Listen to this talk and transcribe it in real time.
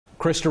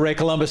Cristo Rey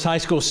Columbus High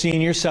School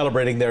seniors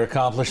celebrating their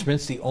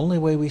accomplishments the only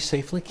way we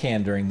safely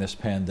can during this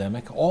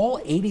pandemic.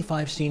 All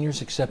 85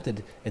 seniors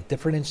accepted at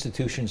different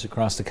institutions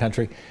across the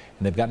country, and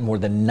they've gotten more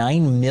than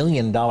 $9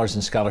 million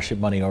in scholarship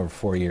money over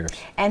 4 years.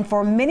 And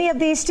for many of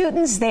these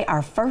students, they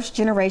are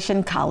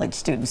first-generation college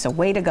students. So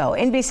way to go.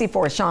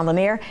 NBC4's Sean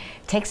Lanier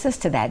takes us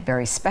to that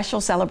very special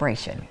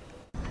celebration.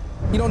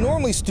 You know,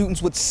 normally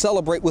students would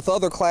celebrate with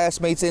other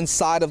classmates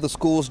inside of the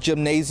school's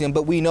gymnasium,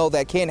 but we know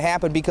that can't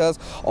happen because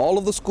all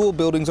of the school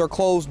buildings are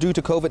closed due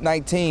to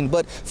COVID-19.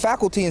 But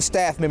faculty and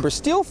staff members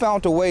still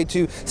found a way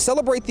to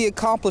celebrate the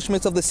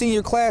accomplishments of the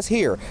senior class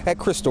here at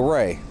Cristo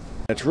Rey.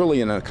 It's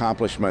really an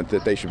accomplishment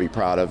that they should be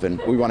proud of,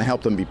 and we want to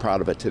help them be proud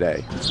of it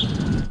today.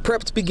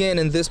 Preps began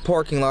in this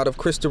parking lot of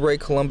Cristo Rey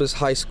Columbus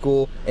High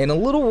School, and a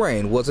little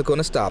rain wasn't going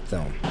to stop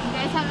them. You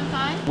guys having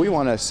fun? We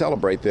want to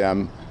celebrate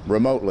them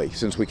remotely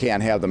since we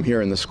can't have them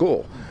here in the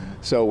school.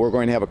 So we're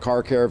going to have a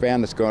car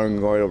caravan that's going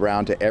to go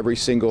around to every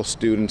single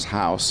student's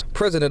house.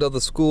 President of the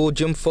school,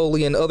 Jim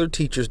Foley, and other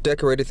teachers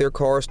decorated their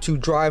cars to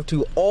drive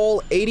to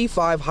all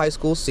 85 high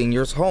school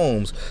seniors'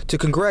 homes to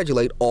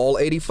congratulate all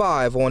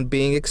 85 on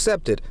being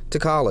accepted to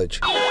college.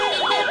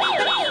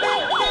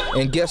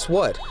 And guess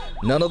what?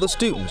 None of the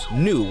students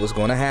knew was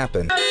going to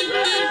happen.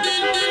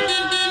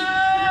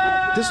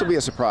 This will be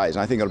a surprise,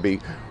 and I think it'll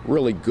be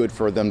really good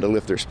for them to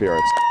lift their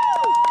spirits.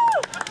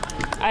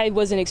 I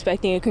wasn't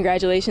expecting a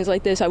congratulations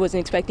like this. I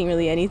wasn't expecting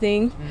really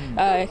anything.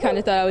 I kind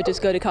of thought I would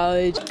just go to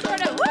college.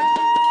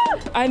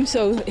 I'm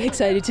so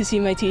excited to see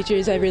my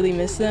teachers. I really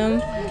miss them.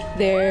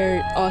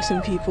 They're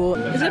awesome people.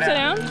 Is it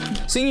upside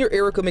down? Senior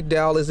Erica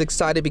McDowell is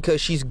excited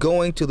because she's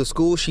going to the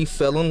school she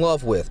fell in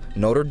love with,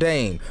 Notre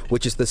Dame,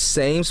 which is the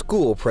same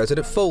school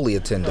President Foley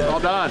attended. Well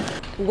done.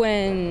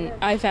 When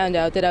I found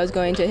out that I was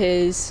going to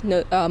his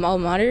alma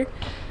mater,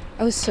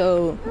 I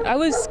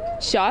was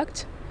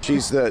shocked.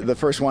 She's the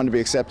first one to be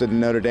accepted to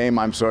Notre Dame.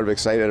 I'm sort of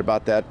excited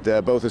about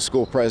that, both as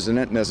school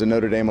president and as a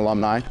Notre Dame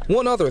alumni.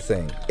 One other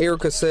thing,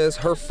 Erica says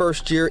her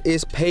first year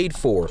is paid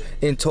for.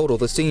 In total,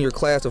 the senior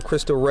class of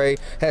Cristo Rey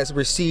has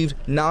received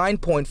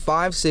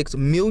 $9.56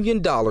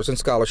 million in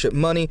scholarship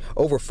money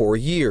over 4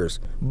 years.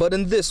 But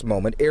in this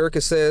moment,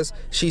 Erica says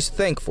she's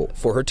thankful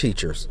for her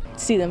teachers.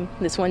 See them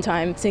this one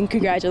time, saying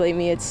congratulate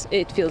me,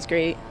 it feels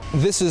great.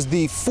 This is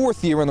the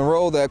 4th year in a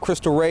row that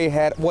Cristo Rey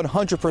had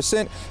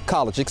 100%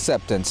 college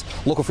acceptance.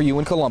 Local for you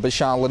in Columbus,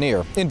 Sean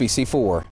Lanier, NBC4.